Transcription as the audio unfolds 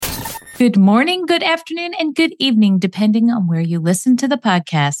Good morning, good afternoon, and good evening, depending on where you listen to the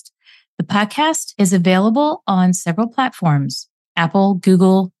podcast. The podcast is available on several platforms: Apple,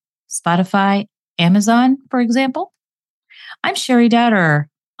 Google, Spotify, Amazon, for example. I'm Sherry Dowder.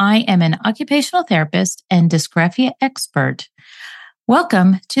 I am an occupational therapist and dysgraphia expert.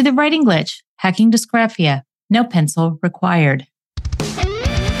 Welcome to the Writing Glitch, Hacking Dysgraphia. No pencil required.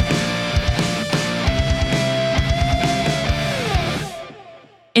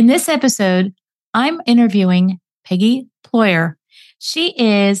 In this episode, I'm interviewing Peggy Ployhar. She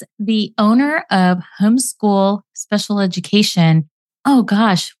is the owner of Homeschool Special Education. Oh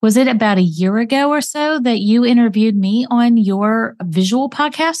gosh, was it about a year ago or so that you interviewed me on your visual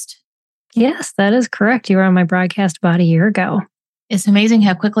podcast? Yes, that is correct. You were on my broadcast about a year ago. It's amazing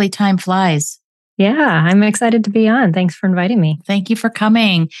how quickly time flies. Yeah, I'm excited to be on. Thanks for inviting me. Thank you for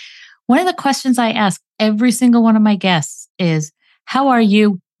coming. One of the questions I ask every single one of my guests is, how are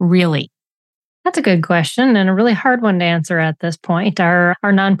you really? That's a good question and a really hard one to answer at this point. Our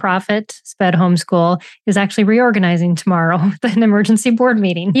nonprofit, SPED Homeschool, is actually reorganizing tomorrow with an emergency board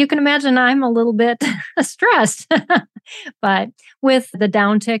meeting. You can imagine I'm a little bit stressed. But with the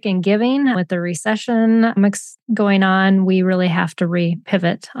downtick in giving, with the recession going on, we really have to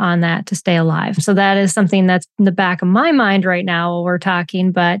repivot on that to stay alive. So that is something that's in the back of my mind right now while we're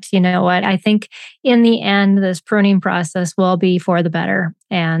talking. But you know what? I think in the end, this pruning process will be for the better.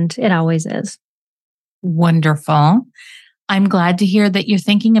 And it always is. Wonderful. I'm glad to hear that you're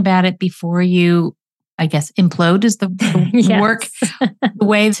thinking about it before you, I guess, implode is the the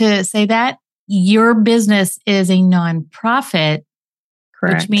way to say that. Your business is a nonprofit,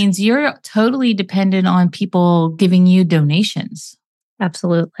 Correct. Which means you're totally dependent on people giving you donations.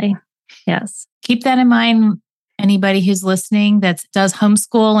 Absolutely. Yes. Keep that in mind. Anybody who's listening that does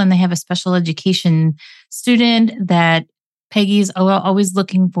homeschool and they have a special education student, that Peggy's always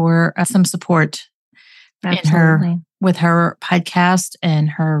looking for some support. Absolutely. With her podcast and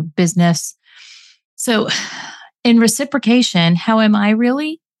her business. So in reciprocation, how am I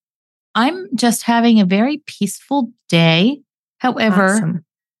really? I'm just having a very peaceful day. However, Awesome.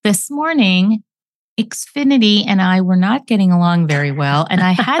 This morning, Xfinity and I were not getting along very well. And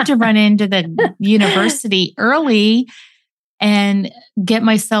I had to run into the university early and get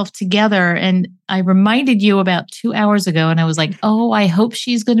myself together. And I reminded you about 2 hours ago, and I was like, oh, I hope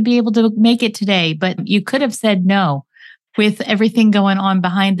she's going to be able to make it today. But you could have said no with everything going on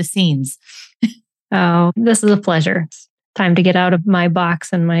behind the scenes. Oh, this is a pleasure. It's time to get out of my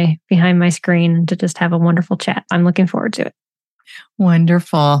box and behind my screen and to just have a wonderful chat. I'm looking forward to it.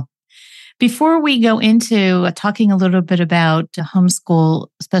 Wonderful. Before we go into talking a little bit about homeschool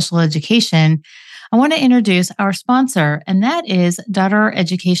special education, I want to introduce our sponsor, and that is Dowder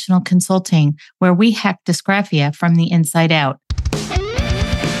Educational Consulting, where we hack dysgraphia from the inside out.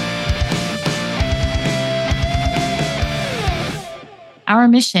 Our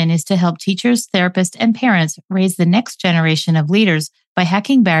mission is to help teachers, therapists, and parents raise the next generation of leaders by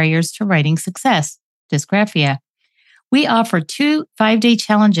hacking barriers to writing success, dysgraphia. We offer 2 5-day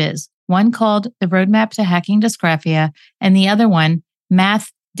challenges, one called the Roadmap to Hacking Dysgraphia, and the other one,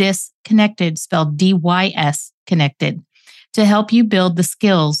 Math Dys Connected, spelled DYS Connected, to help you build the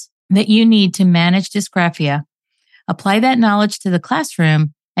skills that you need to manage dysgraphia, apply that knowledge to the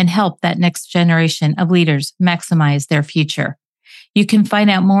classroom, and help that next generation of leaders maximize their future. You can find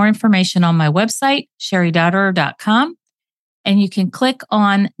out more information on my website, sherrydowder.com, and you can click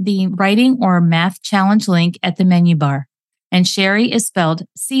on the writing or math challenge link at the menu bar. And Sherry is spelled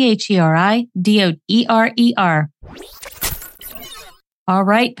CHERIDOERER. All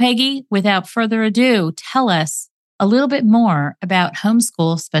right, Peggy, without further ado, tell us a little bit more about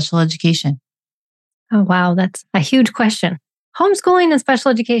homeschool special education. Oh, wow. That's a huge question. Homeschooling and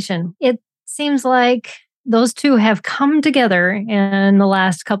special education. It seems like those two have come together in the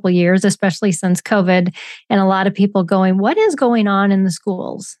last couple of years, especially since COVID, and a lot of people going, what is going on in the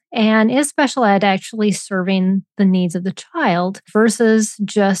schools? And is special ed actually serving the needs of the child versus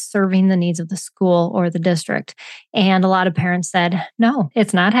just serving the needs of the school or the district? And a lot of parents said, no,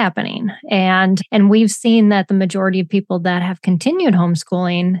 it's not happening. And we've seen that the majority of people that have continued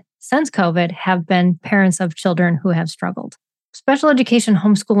homeschooling since COVID have been parents of children who have struggled. Special education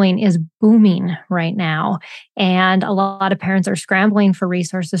homeschooling is booming right now, and a lot of parents are scrambling for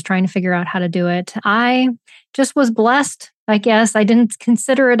resources, trying to figure out how to do it. I just was blessed, I guess. I didn't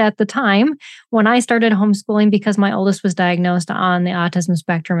consider it at the time when I started homeschooling because my oldest was diagnosed on the autism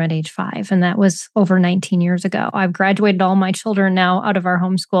spectrum at age 5, and that was over 19 years ago. I've graduated all my children now out of our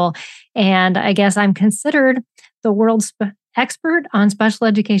homeschool, and I guess I'm considered the world's expert on special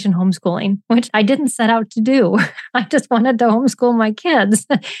education homeschooling, which I didn't set out to do. I just wanted to homeschool my kids.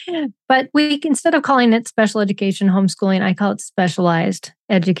 But instead of calling it special education homeschooling, I call it specialized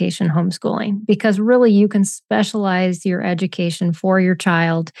education homeschooling, because really you can specialize your education for your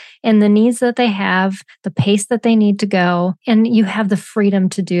child and the needs that they have, the pace that they need to go, and you have the freedom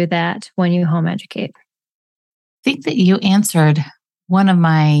to do that when you home educate. I think that you answered one of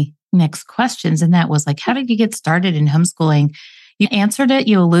my next questions, and that was like, how did you get started in homeschooling? You answered it,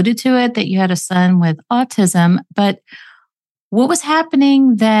 you alluded to it, that you had a son with autism, but what was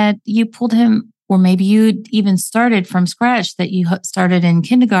happening that you pulled him, or maybe you even started from scratch, that you started in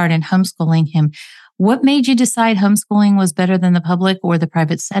kindergarten homeschooling him? What made you decide homeschooling was better than the public or the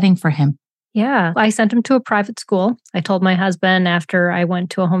private setting for him? Yeah, I sent him to a private school. I told my husband after I went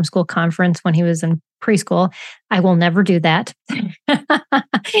to a homeschool conference when he was in preschool, I will never do that.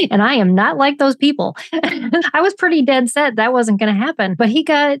 And I am not like those people. I was pretty dead set that wasn't going to happen. But he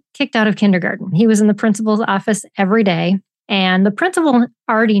got kicked out of kindergarten. He was in the principal's office every day. And the principal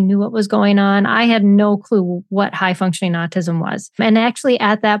already knew what was going on. I had no clue what high functioning autism was. And actually,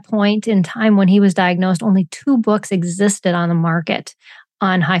 at that point in time when he was diagnosed, only 2 books existed on the market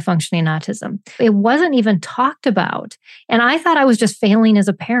on high functioning autism. It wasn't even talked about. And I thought I was just failing as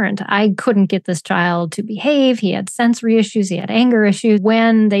a parent. I couldn't get this child to behave. He had sensory issues. He had anger issues.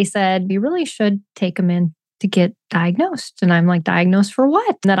 When they said, you really should take him in to get diagnosed. And I'm like, diagnosed for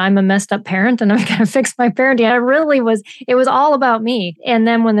what? That I'm a messed up parent and I'm going to fix my parenting. It was all about me. And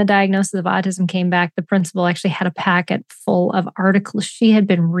then when the diagnosis of autism came back, the principal actually had a packet full of articles she had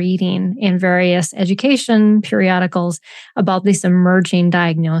been reading in various education periodicals about this emerging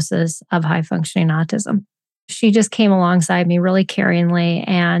diagnosis of high functioning autism. She just came alongside me really caringly.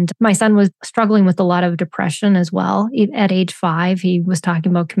 And my son was struggling with a lot of depression as well. At age 5, he was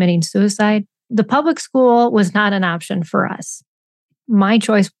talking about committing suicide. The public school was not an option for us. My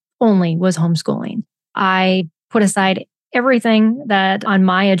choice only was homeschooling. I put aside everything that on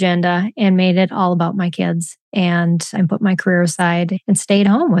my agenda and made it all about my kids. And I put my career aside and stayed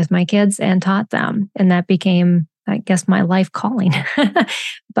home with my kids and taught them. And that became, I guess, my life calling.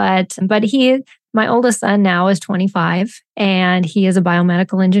 But my oldest son now is 25 and he is a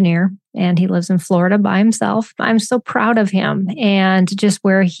biomedical engineer and he lives in Florida by himself. I'm so proud of him and just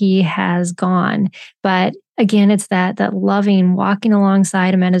where he has gone. But again, it's that loving, walking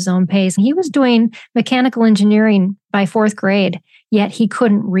alongside him at his own pace. He was doing mechanical engineering by 4th grade, yet he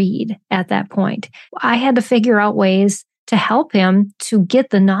couldn't read at that point. I had to figure out ways to help him to get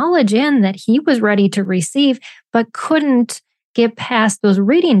the knowledge in that he was ready to receive, but couldn't get past those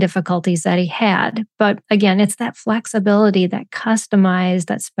reading difficulties that he had. But again, it's that flexibility, that customized,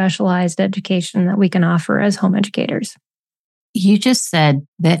 that specialized education that we can offer as home educators. You just said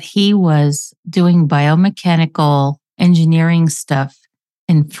that he was doing biomechanical engineering stuff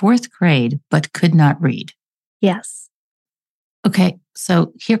in 4th grade, but could not read. Yes. Okay,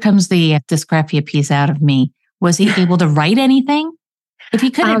 so here comes the dysgraphia piece out of me. Was he able to write anything? If he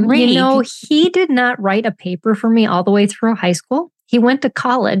couldn't read. He did not write a paper for me all the way through high school. He went to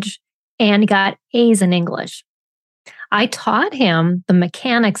college and got A's in English. I taught him the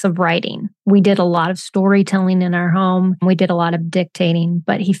mechanics of writing. We did a lot of storytelling in our home. We did a lot of dictating,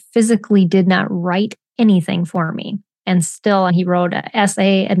 but he physically did not write anything for me. And still, he wrote an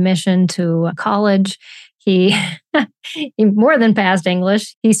essay admission to college. He more than passed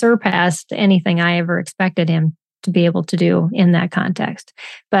English. He surpassed anything I ever expected him to be able to do in that context.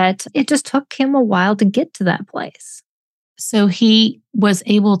 But it just took him a while to get to that place. So he was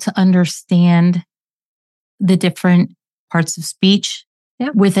able to understand the different parts of speech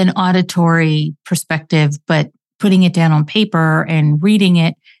with an auditory perspective, but putting it down on paper and reading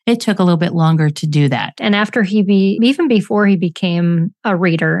it, it took a little bit longer to do that. And after even before he became a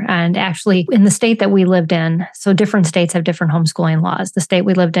reader, and actually in the state that we lived in, so different states have different homeschooling laws. The state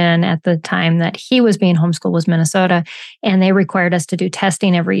we lived in at the time that he was being homeschooled was Minnesota, and they required us to do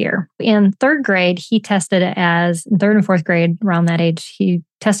testing every year. In 3rd grade, he tested as, in 3rd and 4th grade, around that age, he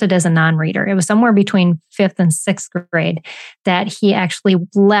tested as a non-reader. It was somewhere between 5th and 6th grade that he actually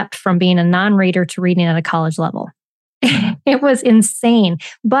leapt from being a non-reader to reading at a college level. It was insane.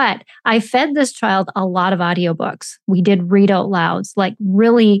 But I fed this child a lot of audiobooks. We did read out louds, like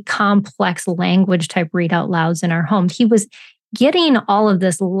really complex language type read out louds in our home. He was getting all of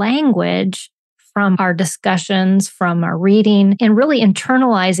this language from our discussions, from our reading, and really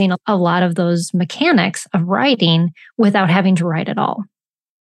internalizing a lot of those mechanics of writing without having to write at all.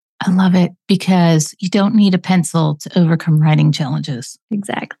 I love it because you don't need a pencil to overcome writing challenges.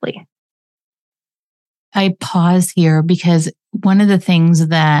 Exactly. I pause here because one of the things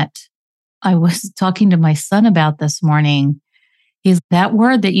that I was talking to my son about this morning. That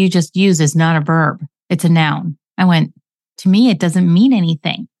word that you just used is not a verb. It's a noun. I went, to me, it doesn't mean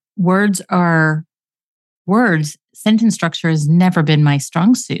anything. Words are words. Sentence structure has never been my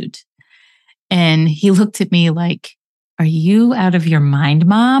strong suit. And he looked at me like, are you out of your mind,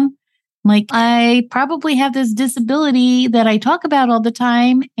 Mom? Like, I probably have this disability that I talk about all the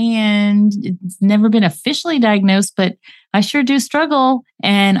time and it's never been officially diagnosed, but I sure do struggle.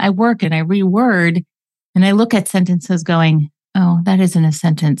 And I work and I reword and I look at sentences going, oh, that isn't a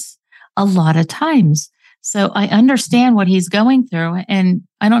sentence a lot of times. So I understand what he's going through. And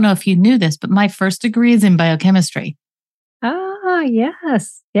I don't know if you knew this, but my first degree is in biochemistry. Ah,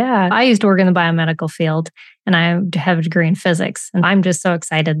 yes. Yeah. I used to work in the biomedical field and I have a degree in physics. And I'm just so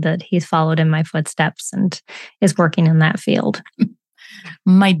excited that he's followed in my footsteps and is working in that field.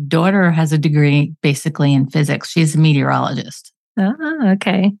 My daughter has a degree basically in physics. She's a meteorologist. Ah,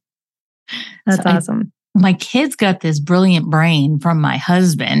 okay. That's awesome. My kids got this brilliant brain from my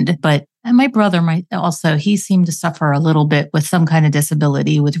husband, but my brother he seemed to suffer a little bit with some kind of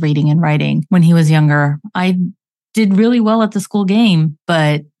disability with reading and writing when he was younger. I did really well at the school game,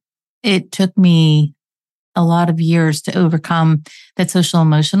 but it took me a lot of years to overcome that social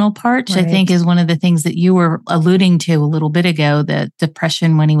emotional part, which I think is one of the things that you were alluding to a little bit ago, the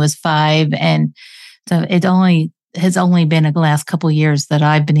depression when he was 5. And so it has only been the last couple of years that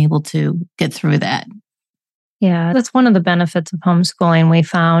I've been able to get through that. Yeah, that's one of the benefits of homeschooling we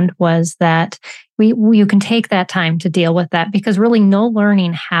found was that you can take that time to deal with that because really no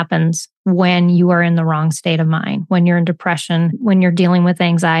learning happens when you are in the wrong state of mind, when you're in depression, when you're dealing with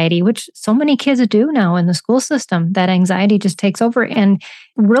anxiety, which so many kids do now in the school system, that anxiety just takes over. And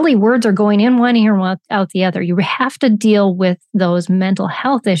really words are going in one ear and out the other. You have to deal with those mental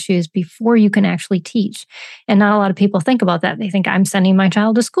health issues before you can actually teach. And not a lot of people think about that. They think I'm sending my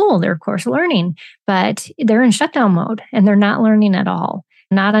child to school. They're of course learning, but they're in shutdown mode and they're not learning at all.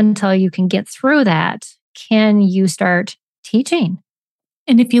 Not until you can get through that can you start teaching.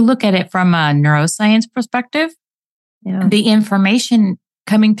 And if you look at it from a neuroscience perspective, the information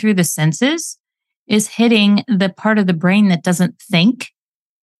coming through the senses is hitting the part of the brain that doesn't think.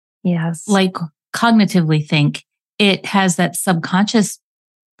 Yes. Like cognitively think. It has that subconscious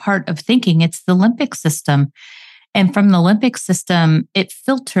part of thinking. It's the limbic system. And from the limbic system, it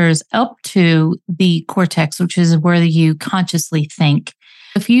filters up to the cortex, which is where you consciously think.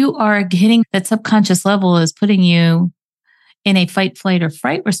 If you are hitting that subconscious level is putting you in a fight, flight, or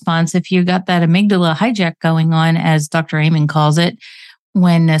fright response, if you got that amygdala hijack going on, as Dr. Amen calls it,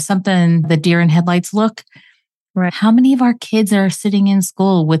 when the deer in headlights look, right? How many of our kids are sitting in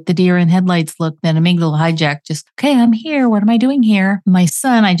school with the deer in headlights look, that amygdala hijack, just, okay, I'm here. What am I doing here? My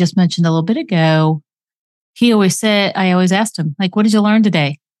son, I just mentioned a little bit ago, I always asked him, like, what did you learn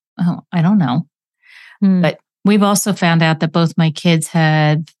today? Oh, I don't know. But we've also found out that both my kids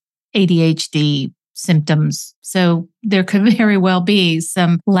had ADHD symptoms. So there could very well be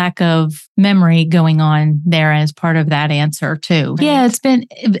some lack of memory going on there as part of that answer too. Right. Yeah, it's been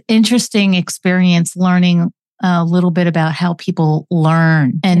an interesting experience learning a little bit about how people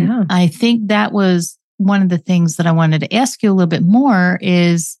learn. And I think that was one of the things that I wanted to ask you a little bit more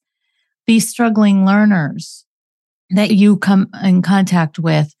is these struggling learners that you come in contact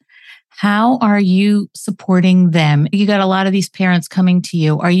with. How are you supporting them? You got a lot of these parents coming to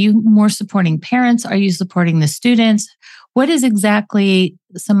you. Are you more supporting parents? Are you supporting the students? What is exactly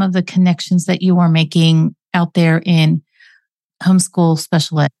some of the connections that you are making out there in homeschool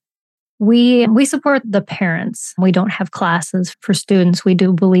special ed? We support the parents. We don't have classes for students. We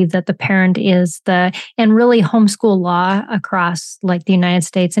do believe that the parent is and really homeschool law across like the United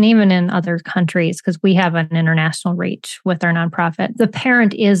States and even in other countries, because we have an international reach with our nonprofit. The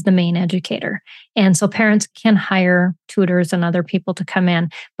parent is the main educator. And so parents can hire tutors and other people to come in.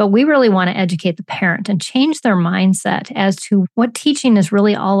 But we really want to educate the parent and change their mindset as to what teaching is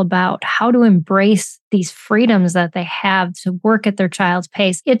really all about, how to embrace these freedoms that they have to work at their child's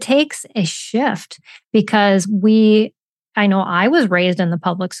pace. It takes a shift because I know I was raised in the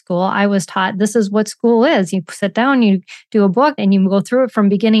public school. I was taught this is what school is. You sit down, you do a book, and you go through it from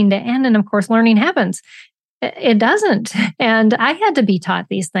beginning to end. And of course, learning happens. It doesn't. And I had to be taught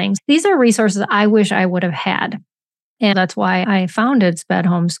these things. These are resources I wish I would have had. And that's why I founded Sped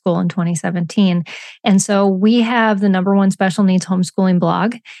Homeschool in 2017. And so we have the #1 special needs homeschooling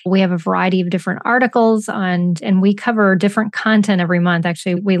blog. We have a variety of different articles and we cover different content every month.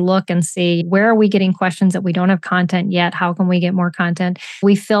 Actually, we look and see where are we getting questions that we don't have content yet? How can we get more content?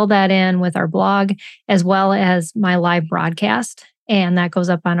 We fill that in with our blog as well as my live broadcast. And that goes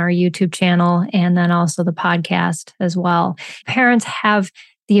up on our YouTube channel and then also the podcast as well. Parents have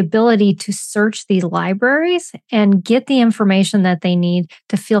the ability to search these libraries and get the information that they need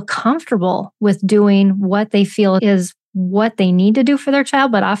to feel comfortable with doing what they feel is what they need to do for their child,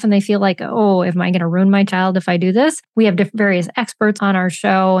 but often they feel like, oh, am I going to ruin my child if I do this? We have various experts on our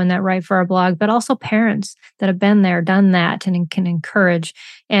show and that write for our blog, but also parents that have been there, done that, and can encourage.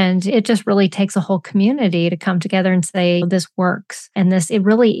 And it just really takes a whole community to come together and say, this works. And it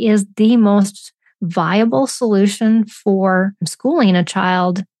really is the most viable solution for schooling a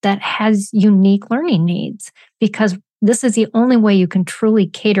child that has unique learning needs, because this is the only way you can truly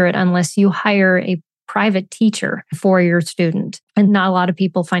cater it unless you hire a private teacher for your student. And not a lot of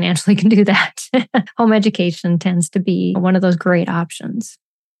people financially can do that. Home education tends to be one of those great options.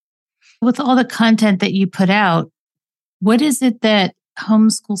 With all the content that you put out, what is it that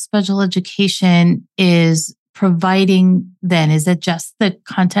homeschool special education is providing then? Is it just the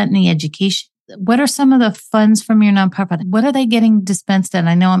content and the education? What are some of the funds from your nonprofit? What are they getting dispensed in?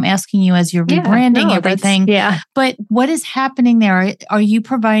 I know I'm asking you as you're rebranding everything, but what is happening there? Are you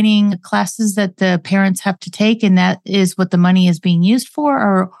providing classes that the parents have to take and that is what the money is being used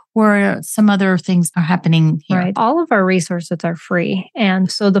for, or some other things are happening here? Right. All of our resources are free. And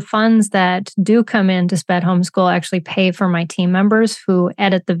so the funds that do come in to SPED Homeschool actually pay for my team members who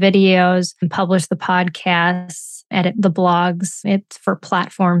edit the videos and publish the podcasts, edit the blogs. It's for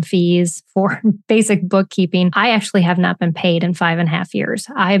platform fees, for basic bookkeeping. I actually have not been paid in 5.5 years.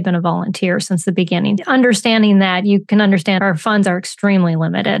 I have been a volunteer since the beginning. Understanding that, you can understand our funds are extremely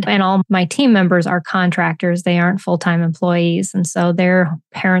limited. And all my team members are contractors. They aren't full-time employees. And so they're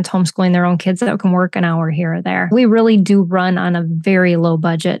parents homeschooling their own kids that can work an hour here or there. We really do run on a very low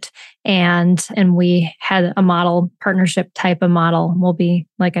budget. And we had a model, partnership type of model. Will be,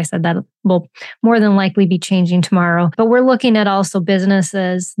 like I said, that will more than likely be changing tomorrow. But we're looking at also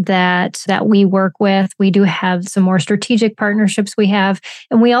businesses that we work with. We do have some more strategic partnerships we have.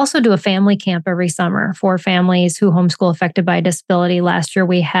 And we also do a family camp every summer for families who homeschool affected by disability. Last year,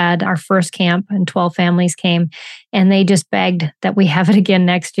 we had our first camp and 12 families came. And they just begged that we have it again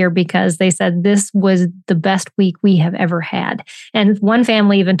next year because they said this was the best week we have ever had. And one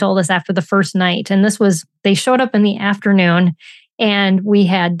family even told us after the first night, and they showed up in the afternoon and we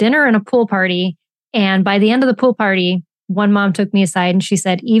had dinner and a pool party. And by the end of the pool party, one mom took me aside and she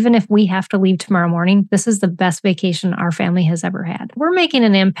said, even if we have to leave tomorrow morning, this is the best vacation our family has ever had. We're making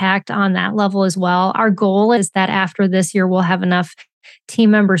an impact on that level as well. Our goal is that after this year, we'll have enough team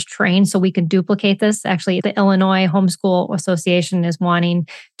members trained so we can duplicate this. Actually, the Illinois Homeschool Association is wanting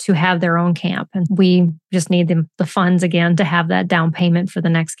to have their own camp. And we just need the funds again to have that down payment for the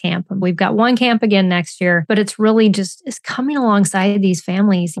next camp. And we've got one camp again next year, but it's really just coming alongside these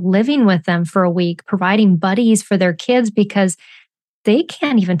families, living with them for a week, providing buddies for their kids because they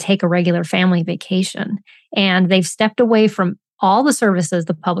can't even take a regular family vacation. And they've stepped away from all the services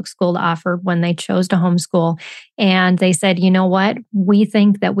the public school offered when they chose to homeschool. And they said, you know what? We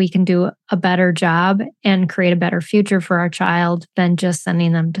think that we can do a better job and create a better future for our child than just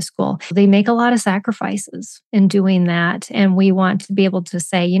sending them to school. They make a lot of sacrifices in doing that. And we want to be able to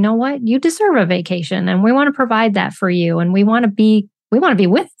say, you know what? You deserve a vacation and we want to provide that for you. And we want to be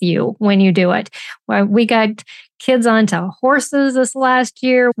with you when you do it. We got kids onto horses this last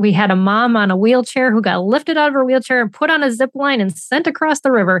year. We had a mom on a wheelchair who got lifted out of her wheelchair and put on a zip line and sent across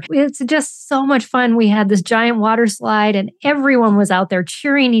the river. It's just so much fun. We had this giant water slide and everyone was out there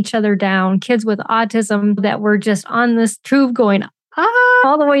cheering each other down. Kids with autism that were just on this tube going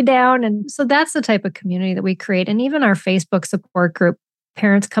all the way down. And so that's the type of community that we create. And even our Facebook support group,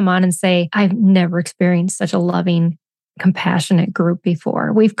 parents come on and say, I've never experienced such a loving, compassionate group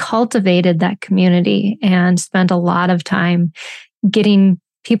before. We've cultivated that community and spent a lot of time getting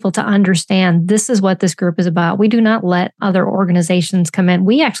people to understand this is what this group is about. We do not let other organizations come in.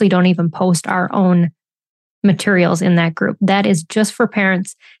 We actually don't even post our own materials in that group. That is just for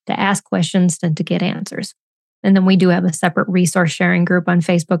parents to ask questions and to get answers. And then we do have a separate resource sharing group on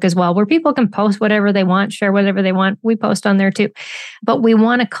Facebook as well, where people can post whatever they want, share whatever they want. We post on there too. But we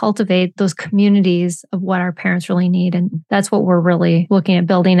want to cultivate those communities of what our parents really need. And that's what we're really looking at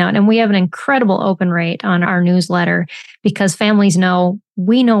building out. And we have an incredible open rate on our newsletter because families know,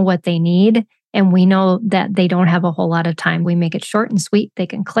 we know what they need. And we know that they don't have a whole lot of time. We make it short and sweet. They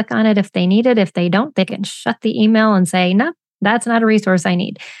can click on it if they need it. If they don't, they can shut the email and say, no, that's not a resource I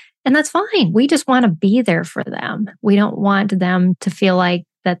need. And that's fine. We just want to be there for them. We don't want them to feel like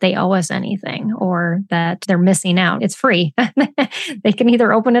that they owe us anything or that they're missing out. It's free. They can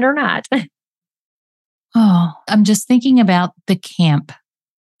either open it or not. Oh, I'm just thinking about the camp.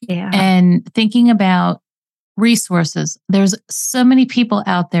 Yeah. And thinking about resources. There's so many people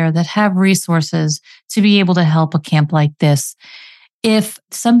out there that have resources to be able to help a camp like this. If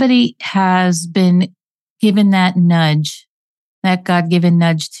somebody has been given that nudge, that God-given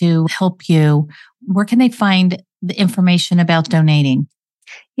nudge to help you, where can they find the information about donating?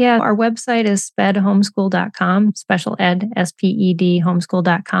 Yeah, our website is spedhomeschool.com, special ed, SPED,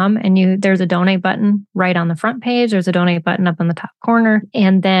 homeschool.com. And there's a donate button right on the front page. There's a donate button up in the top corner.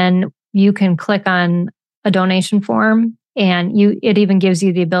 And then you can click on a donation form. And it even gives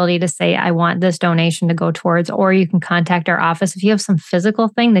you the ability to say, I want this donation to go towards, or you can contact our office. If you have some physical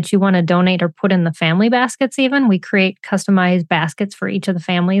thing that you want to donate or put in the family baskets, even, we create customized baskets for each of the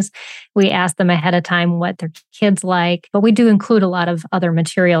families. We ask them ahead of time what their kids like, but we do include a lot of other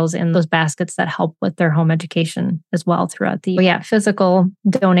materials in those baskets that help with their home education as well throughout the year. Yeah, physical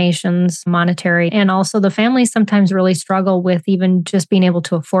donations, monetary, and also the families sometimes really struggle with even just being able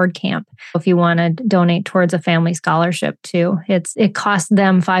to afford camp. If you want to donate towards a family scholarship, too. It costs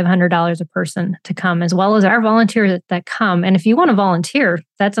them $500 a person to come, as well as our volunteers that come. And if you want to volunteer,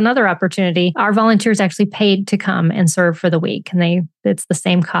 that's another opportunity. Our volunteers actually paid to come and serve for the week, and it's the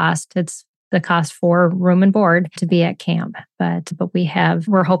same cost. It's the cost for room and board to be at camp. But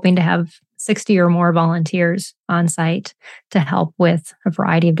we're hoping to have 60 or more volunteers on site to help with a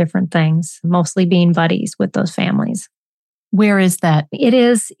variety of different things, mostly being buddies with those families. Where is that? It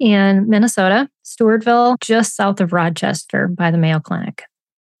is in Minnesota, Stewartville, just south of Rochester by the Mayo Clinic.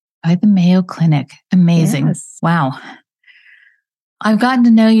 By the Mayo Clinic. Amazing. Yes. Wow. I've gotten to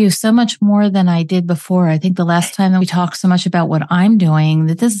know you so much more than I did before. I think the last time that we talked so much about what I'm doing,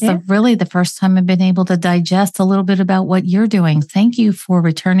 that this is really the first time I've been able to digest a little bit about what you're doing. Thank you for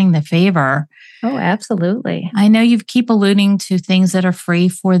returning the favor. Oh, absolutely. I know you keep alluding to things that are free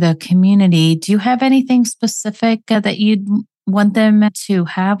for the community. Do you have anything specific that you'd want them to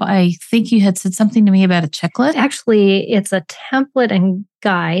have? I think you had said something to me about a checklist. Actually, it's a template and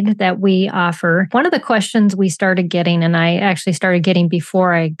guide that we offer. One of the questions we started getting, and I actually started getting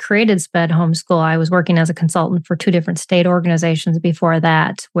before I created SPED Homeschool, I was working as a consultant for 2 different state organizations before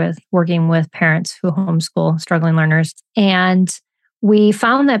that, working with parents who homeschool struggling learners. And we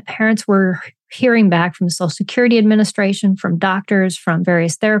found that parents were hearing back from the Social Security Administration, from doctors, from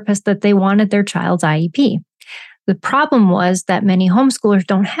various therapists that they wanted their child's IEP. The problem was that many homeschoolers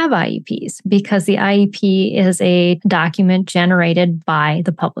don't have IEPs because the IEP is a document generated by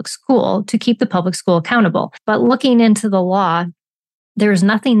the public school to keep the public school accountable. But looking into the law, there's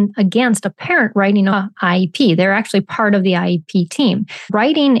nothing against a parent writing an IEP. They're actually part of the IEP team.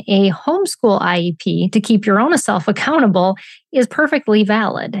 Writing a homeschool IEP to keep your own self accountable is perfectly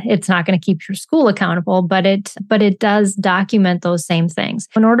valid. It's not going to keep your school accountable, but it does document those same things.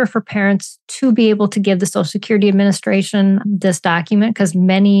 In order for parents to be able to give the Social Security Administration this document, because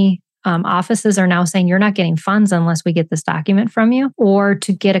many offices are now saying you're not getting funds unless we get this document from you, or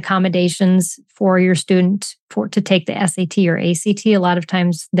to get accommodations for your student to take the SAT or ACT. A lot of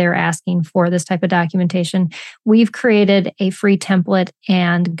times they're asking for this type of documentation. We've created a free template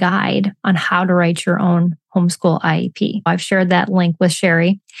and guide on how to write your own homeschool IEP. I've shared that link with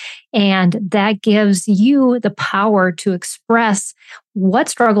Sherry, and that gives you the power to express what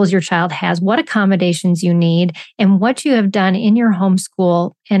struggles your child has, what accommodations you need, and what you have done in your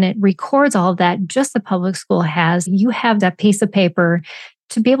homeschool. And it records all of that, just the public school has. You have that piece of paper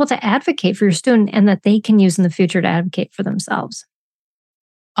to be able to advocate for your student and that they can use in the future to advocate for themselves.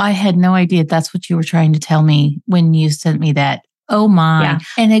 I had no idea that's what you were trying to tell me when you sent me that. Oh my. Yeah.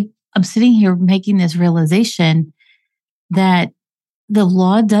 And I'm sitting here making this realization that the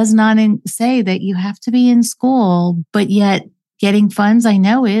law does not say that you have to be in school, but yet getting funds, I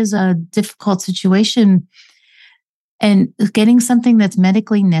know, is a difficult situation. And getting something that's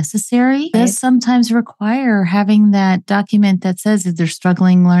medically necessary does sometimes require having that document that says that they're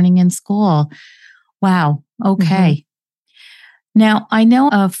struggling learning in school. Wow. Okay. Now, I know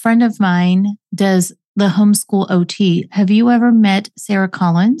a friend of mine does the homeschool OT. Have you ever met Sarah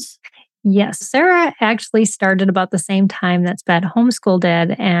Collins? Yes. Sarah actually started about the same time that SPED Homeschool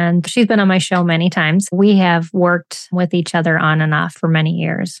did, and she's been on my show many times. We have worked with each other on and off for many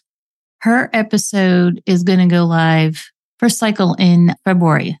years. Her episode is going to go live first cycle in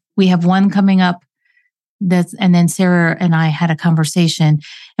February. We have one coming up and then Sarah and I had a conversation,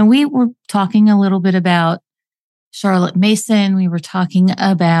 and we were talking a little bit about Charlotte Mason. We were talking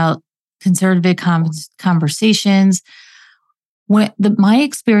about conservative conversations. My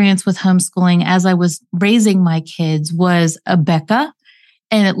experience with homeschooling as I was raising my kids was a Becca,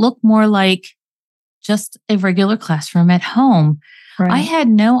 and it looked more like just a regular classroom at home. Right. I had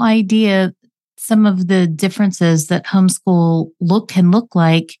no idea some of the differences that homeschool can look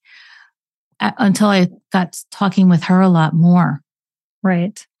like until I got talking with her a lot more.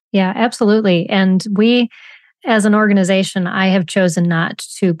 Right. Yeah, absolutely. And as an organization, I have chosen not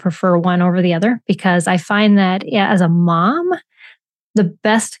to prefer one over the other because I find that as a mom, the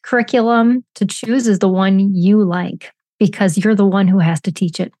best curriculum to choose is the one you like because you're the one who has to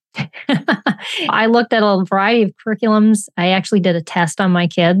teach it. I looked at a variety of curriculums. I actually did a test on my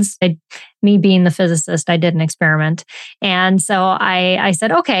kids. Me being the physicist, I did an experiment. And so I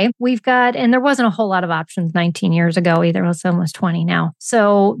said, okay, we've got, and there wasn't a whole lot of options 19 years ago either. It's almost 20 now.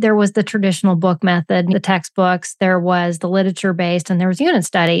 So there was the traditional book method, the textbooks, there was the literature based, and there was unit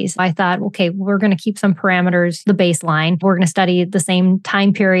studies. I thought, okay, we're going to keep some parameters, the baseline. We're going to study the same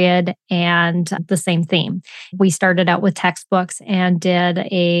time period and the same theme. We started out with textbooks and did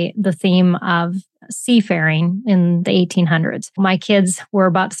the theme of seafaring in the 1800s. My kids were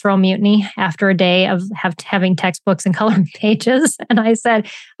about to throw a mutiny after a day of having textbooks and coloring pages. And I said,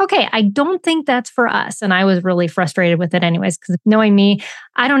 okay, I don't think that's for us. And I was really frustrated with it anyways, because knowing me,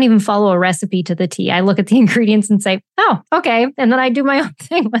 I don't even follow a recipe to the T. I look at the ingredients and say, oh, okay. And then I do my own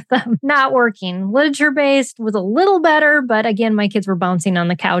thing with them. Not working. Literature-based was a little better, but again, my kids were bouncing on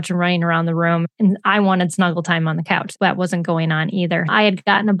the couch and running around the room. And I wanted snuggle time on the couch. That wasn't going on either. I had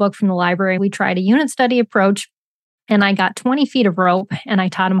gotten a book from the library. We tried a unit study approach. And I got 20 feet of rope and I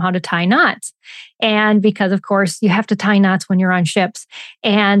taught them how to tie knots. And because, of course, you have to tie knots when you're on ships.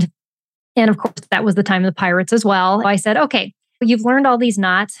 And of course, that was the time of the pirates as well. I said, okay, you've learned all these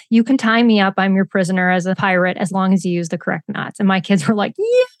knots. You can tie me up. I'm your prisoner as a pirate as long as you use the correct knots. And my kids were like,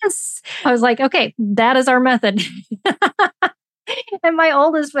 yes. I was like, okay, that is our method. And my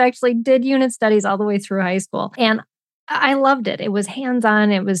oldest actually did unit studies all the way through high school. And I loved it. It was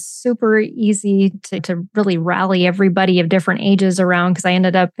hands-on. It was super easy to really rally everybody of different ages around because I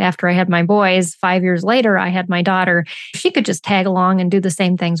ended up, after I had my boys, 5 years later, I had my daughter. She could just tag along and do the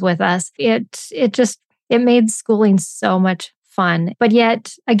same things with us. It made schooling so much fun. But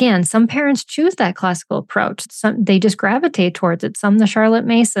yet, again, some parents choose that classical approach. Some, they just gravitate towards it. Some, the Charlotte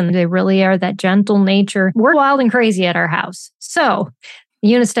Mason, they really are that gentle nature. We're wild and crazy at our house. So the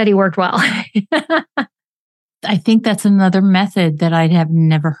unit study worked well. I think that's another method that I have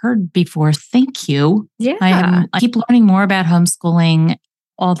never heard before. Thank you. Yeah. I keep learning more about homeschooling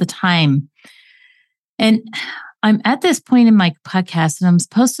all the time. And I'm at this point in my podcast and I'm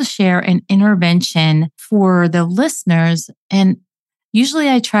supposed to share an intervention for the listeners. And usually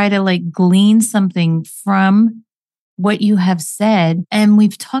I try to glean something from what you have said. And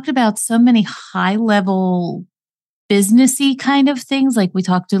we've talked about so many high level businessy kind of things. Like we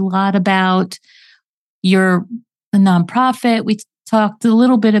talked a lot about you're a nonprofit. We talked a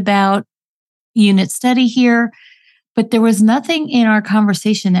little bit about unit study here, but there was nothing in our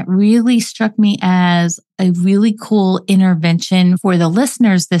conversation that really struck me as a really cool intervention for the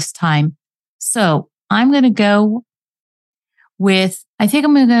listeners this time. So I'm going to go with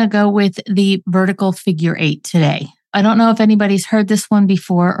the vertical figure 8 today. I don't know if anybody's heard this one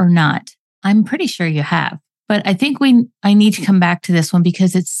before or not. I'm pretty sure you have, but I think I need to come back to this one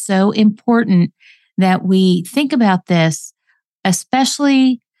because it's so important that we think about this,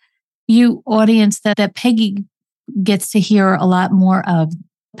 especially you audience that Peggy gets to hear a lot more of.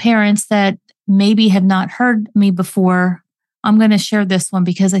 Parents that maybe have not heard me before, I'm going to share this one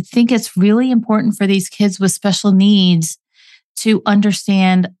because I think it's really important for these kids with special needs to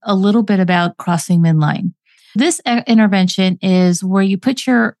understand a little bit about crossing midline. This intervention is where you put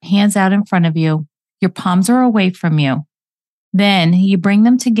your hands out in front of you, your palms are away from you. Then you bring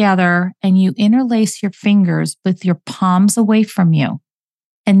them together and you interlace your fingers with your palms away from you.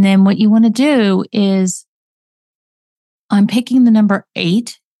 And then what you want to do is, I'm picking the number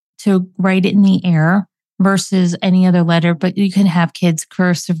 8 to write it in the air versus any other letter, but you can have kids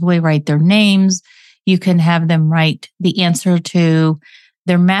cursively write their names. You can have them write the answer to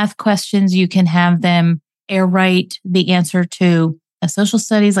their math questions. You can have them air write the answer to a social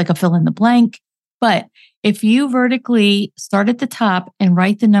studies, like a fill in the blank. But if you vertically start at the top and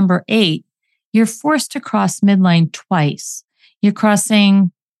write the number 8, you're forced to cross midline twice. You're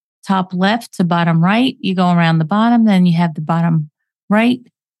crossing top left to bottom right. You go around the bottom, then you have the bottom right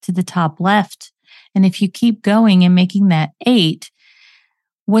to the top left. And if you keep going and making that 8,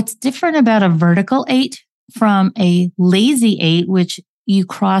 what's different about a vertical 8 from a lazy 8, which you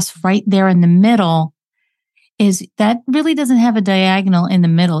cross right there in the middle, is that really doesn't have a diagonal in the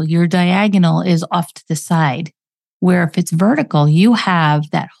middle. Your diagonal is off to the side. Where if it's vertical, you have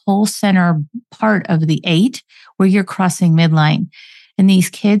that whole center part of the 8 where you're crossing midline. And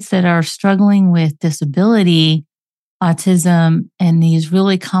these kids that are struggling with disability, autism, and these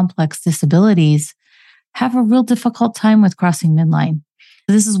really complex disabilities have a real difficult time with crossing midline.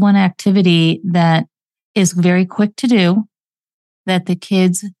 This is one activity that is very quick to do, that the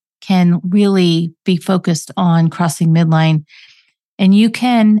kids can really be focused on crossing midline. And you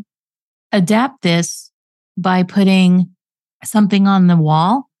can adapt this by putting something on the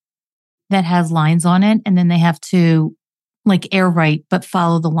wall that has lines on it, and then they have to air write, but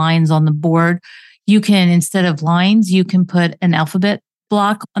follow the lines on the board. You can, instead of lines, you can put an alphabet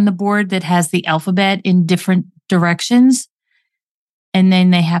block on the board that has the alphabet in different directions. And then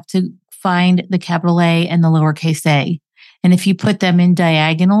they have to find the capital A and the lowercase a. And if you put them in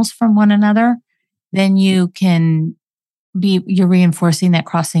diagonals from one another, then you're reinforcing that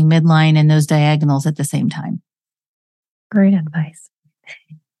crossing midline and those diagonals at the same time. Great advice.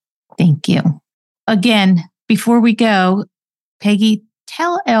 Thank you. Again, before we go, Peggy,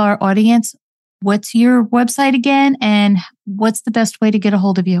 tell our audience, what's your website again and what's the best way to get a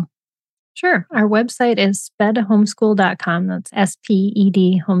hold of you? Sure. Our website is spedhomeschool.com. That's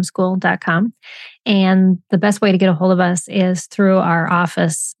SPED homeschool.com. And the best way to get a hold of us is through our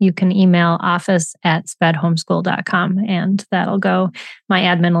office. You can email office@spedhomeschool.com and that'll go. My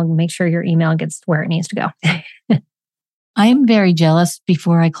admin will make sure your email gets where it needs to go. I am very jealous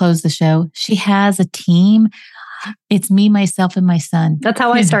before I close the show. She has a team. It's me, myself, and my son. That's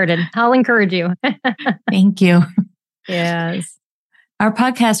how I started. I'll encourage you. Thank you. Yes. Our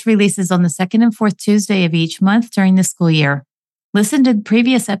podcast releases on the second and fourth Tuesday of each month during the school year. Listen to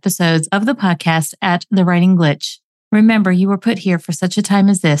previous episodes of the podcast at The Writing Glitch. Remember, you were put here for such a time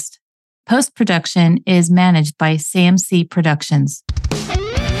as this. Post-production is managed by Sam C. Productions.